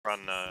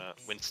run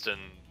Winston.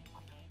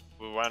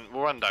 We'll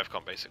run dive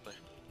comp basically.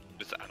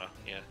 With Anna,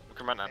 yeah. We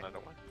can run Anna,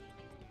 don't worry.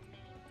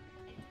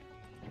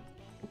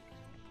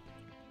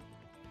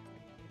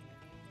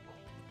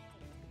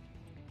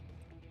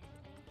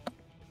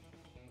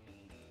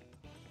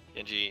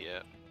 Genji, yeah.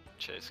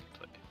 Chase can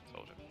play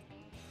soldier.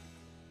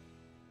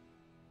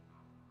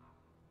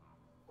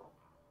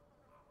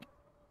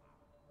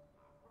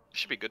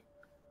 Should be good.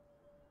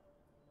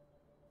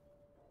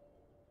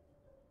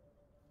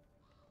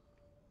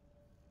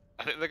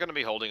 I think they're going to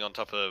be holding on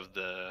top of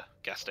the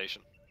gas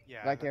station.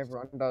 Yeah. Like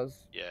everyone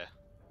does. Yeah.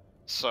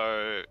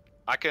 So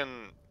I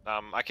can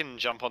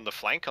jump on the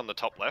flank on the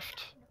top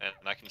left, and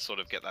I can sort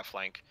of get that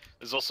flank.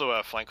 There's also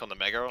a flank on the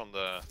Mega on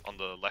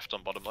the left,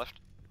 on bottom left.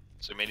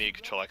 So we need to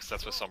control that because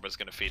that's where Sombra's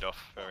going to feed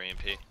off her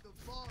EMP.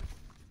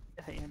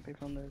 EMP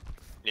from the...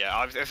 Yeah,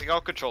 I think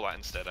I'll control that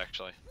instead.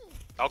 Actually,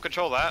 I'll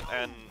control that,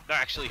 and no,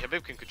 actually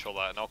Habib can control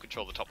that, and I'll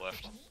control the top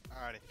left.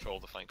 Alrighty. Control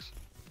the flanks.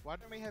 Why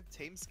don't we have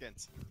team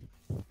skins?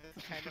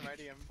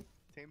 Pandemonium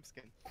team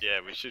skin. Yeah,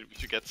 we should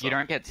get some. You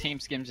don't get team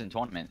skims in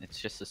tournament.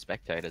 It's just the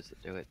spectators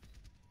that do it.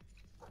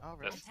 Oh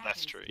really?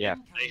 That's true. Yeah.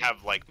 They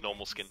have like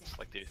normal skins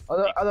like the.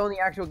 Although on the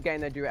actual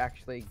game they do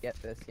actually get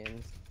their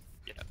skins.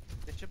 Yeah.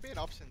 There should be an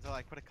option to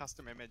like put a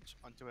custom image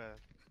onto a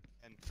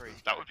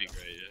N3. That would be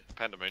great. Yeah.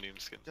 Pandemonium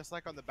skin. Just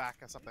like on the back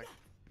or something,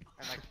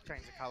 and like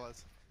change the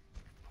colors.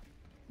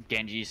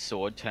 Genji's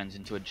sword turns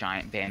into a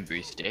giant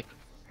bamboo stick.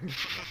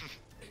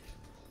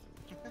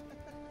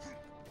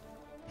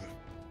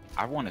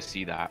 I want to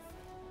see that.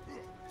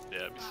 Yeah,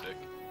 it'd be sick.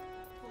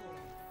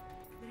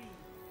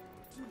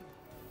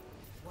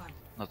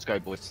 Let's go,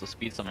 boys. Let's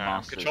beat some I'm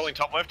masters. controlling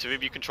top left.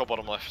 Habib, you control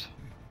bottom left.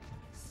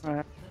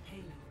 Alright.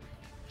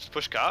 Just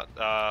push cart.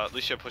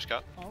 Lucio, push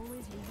cart. On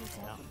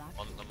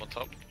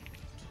top.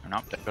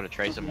 Nope, they've got to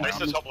trace them. Trace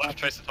the top left.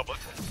 Trace the top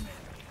left.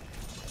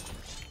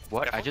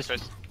 What? Careful, I just...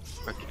 trace.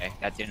 Okay,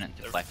 that didn't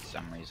deflect for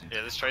some reason.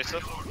 Yeah, this tracer.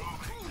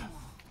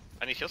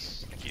 I need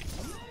heals. Thank you.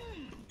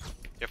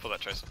 Careful that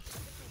tracer.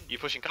 You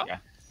pushing cart? Yeah.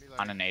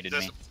 Uninated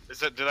me.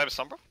 Do they have a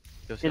Sombra?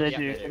 Yeah, they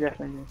do. They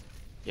definitely do.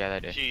 Yeah,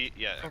 they do.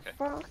 Yeah, okay.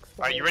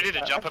 Alright, you ready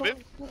to jump a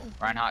bit?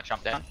 Reinhardt,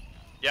 jump down.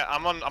 Yeah,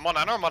 I'm on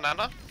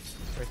Anna.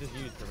 Tracer's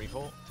used the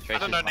recall.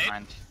 Tracer's don't know, Nate.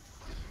 behind.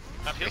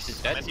 Not heals.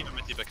 Tracer's dead.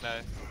 But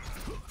no.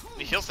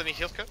 Any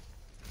heals, Kurt?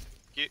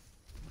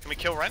 Can we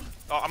kill Ren?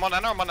 Oh, I'm on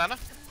Anna.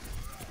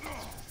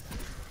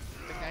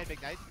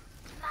 Big nade.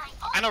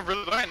 Anna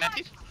really low,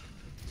 Natty.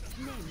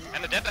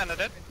 Anna dead.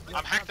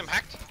 I'm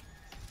hacked.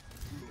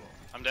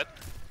 I'm dead.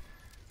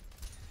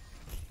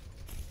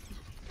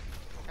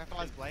 Careful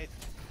his blade.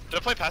 Did I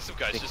play passive,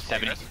 guys? Just play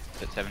 70.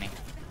 aggressive. At 70.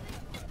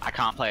 I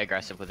can't play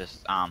aggressive with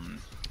this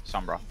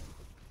Sombra.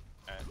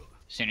 As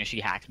soon as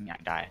she hacks me, I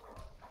die.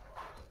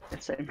 Yeah,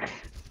 same.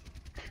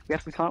 We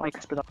can't like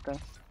split up though.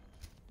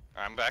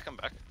 Alright, I'm back.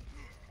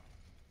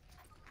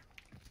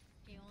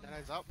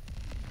 Nano's up.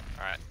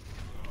 Alright.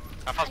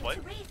 How fast blade?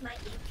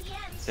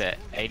 That's it.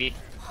 80.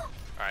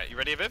 Alright, you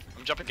ready, Viv?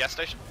 I'm jumping gas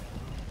station.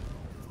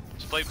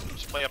 Just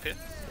play up here.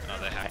 Oh,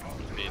 they hacked.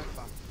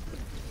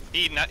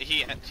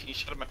 He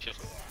shot him up here.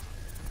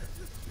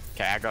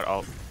 Okay, I got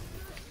ult.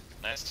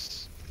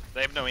 Nice.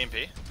 They have no EMP.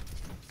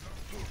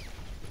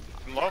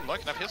 I'm low, can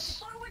I have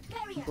his?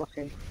 I'm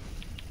blocking.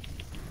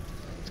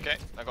 It's okay,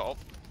 I got ult.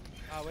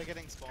 Oh, we're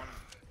getting spawned.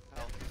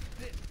 Hell.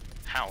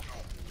 How?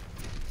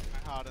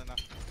 Not hard enough.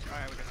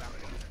 Alright, we're getting down.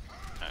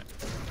 Alright.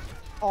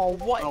 Oh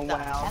what? Oh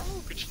wow.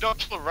 Could you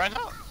dodge the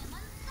Reinhardt?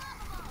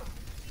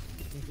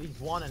 He's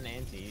one and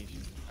anti.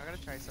 I got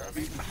a tracer. I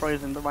mean,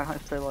 Frozen, but my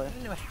height's so low. I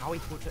don't know how he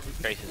puts it.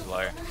 Trace is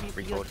low.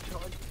 Recalled.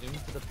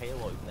 Into the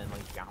payload and then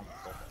like bounce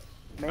off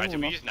it. Alright, did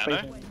we use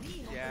Nano?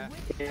 yeah.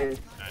 Yeah. Alright.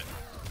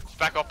 Just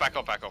back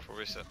off, we'll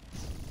reset.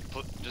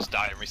 Just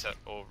die and reset,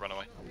 or run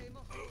away.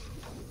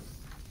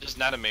 Just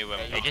nano me when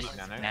They just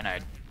nanoed.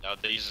 nanoed. No,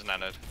 they just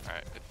nanoed.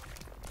 Alright, good.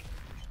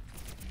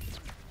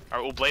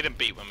 Alright, we'll blade and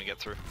beat when we get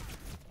through.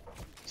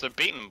 So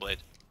beat and blade.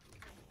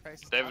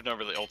 Tracer's They have up. no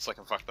really ults that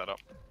can fuck that up.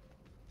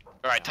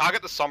 Alright,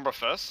 target the Sombra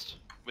first,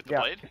 with the Yeah.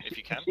 blade, if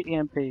you can. The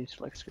EMPs,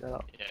 like screw that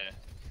up. Yeah.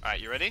 Alright,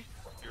 you ready?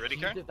 You ready,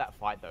 You Karen? did that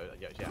fight though.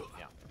 Yeah.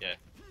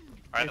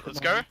 Alright, let's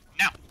go.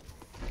 Now!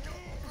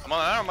 I'm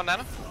on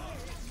Nano.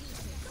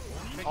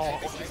 Oh,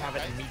 just have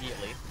it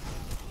immediately.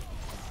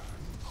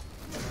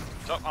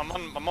 So, I'm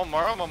on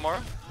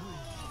Moro.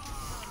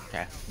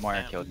 Okay,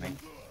 Moira killed me.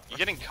 You're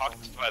getting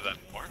cocked by that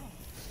Moro.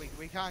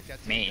 We can't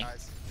get to Me? you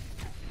guys.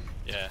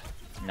 Yeah.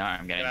 No,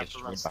 I'm getting You're gonna have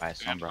to destroyed by a you're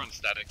gonna have to Sombra. run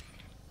static.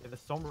 Yeah, the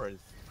Sombra is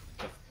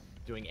just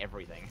doing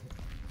everything.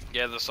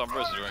 Yeah, the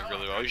Sombra is doing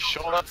really well. Are you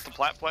sure that's the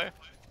plat player?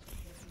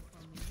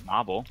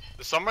 Marble.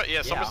 The Sombra? Yeah,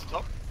 Yeah. Sombra's the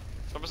top.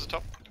 Sombra's the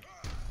top.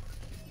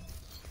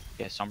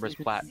 Yeah, Sombra's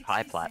plat,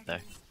 high plat though.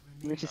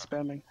 He's just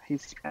spamming.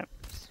 He's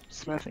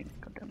smurfing.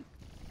 Goddamn.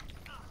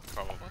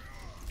 Probably.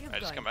 Alright,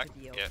 just come back.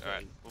 Yeah,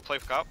 alright. We'll play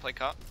cart, Play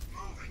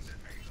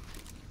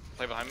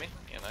behind me.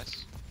 Yeah,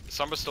 nice. The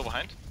Sombra's still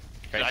behind.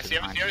 Trace I is see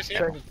her, behind. see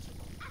her.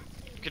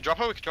 We could drop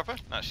her,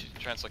 No, she's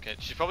translocated.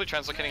 She's probably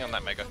translocating on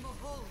that Mega.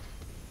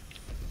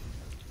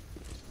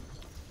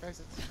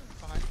 Tracer's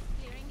behind.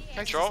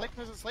 Control.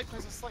 Sleep.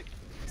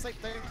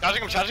 There.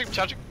 Charging him, charging him,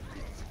 charging.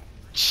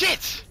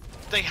 Shit!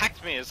 They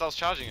hacked me as I was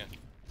charging it.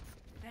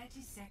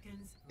 30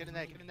 seconds. Get in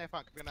there,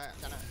 Funk. I'm gonna.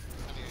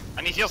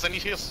 I need heals, I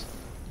need heals.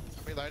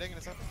 I'm reloading in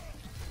a second.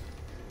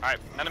 Alright,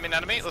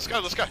 enemy, let's go.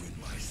 Oh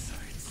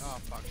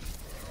fuck.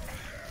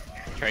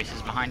 Trace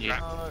is behind you.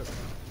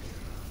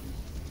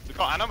 We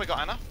got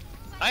Anna.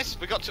 Nice,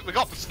 we got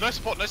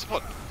no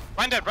support.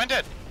 Brain dead.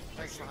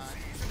 Thanks behind.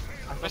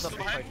 I Rest thought of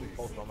that behind. was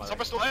false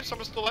on my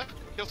Someone's still left.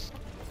 Heals.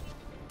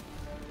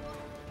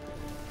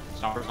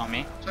 Sombra's on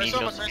me. Me,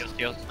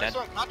 heals, dead.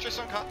 Trace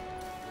on cut.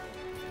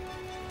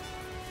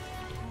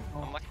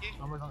 Unlucky.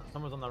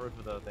 Someone's on the roof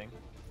of the thing.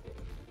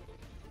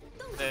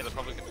 They're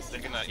probably gonna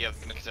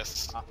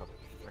contest. Ah, for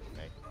frick's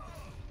sake.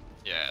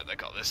 Yeah, they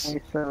got this.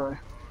 Hey, so,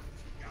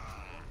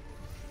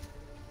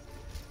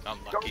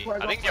 Unlucky.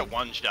 I didn't get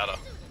one shatter.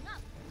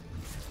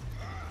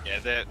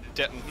 Yeah,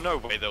 no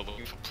way they were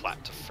looking for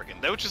plat to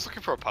friggin'. They were just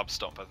looking for a pub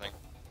stomp, I think.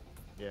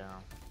 Yeah.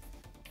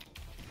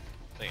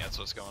 I think that's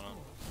what's going on.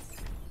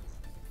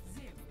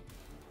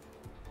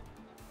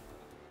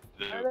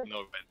 There's no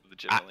way,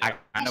 legitimately. I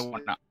kinda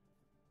wanna.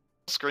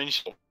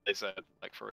 Screenshot what they said, like for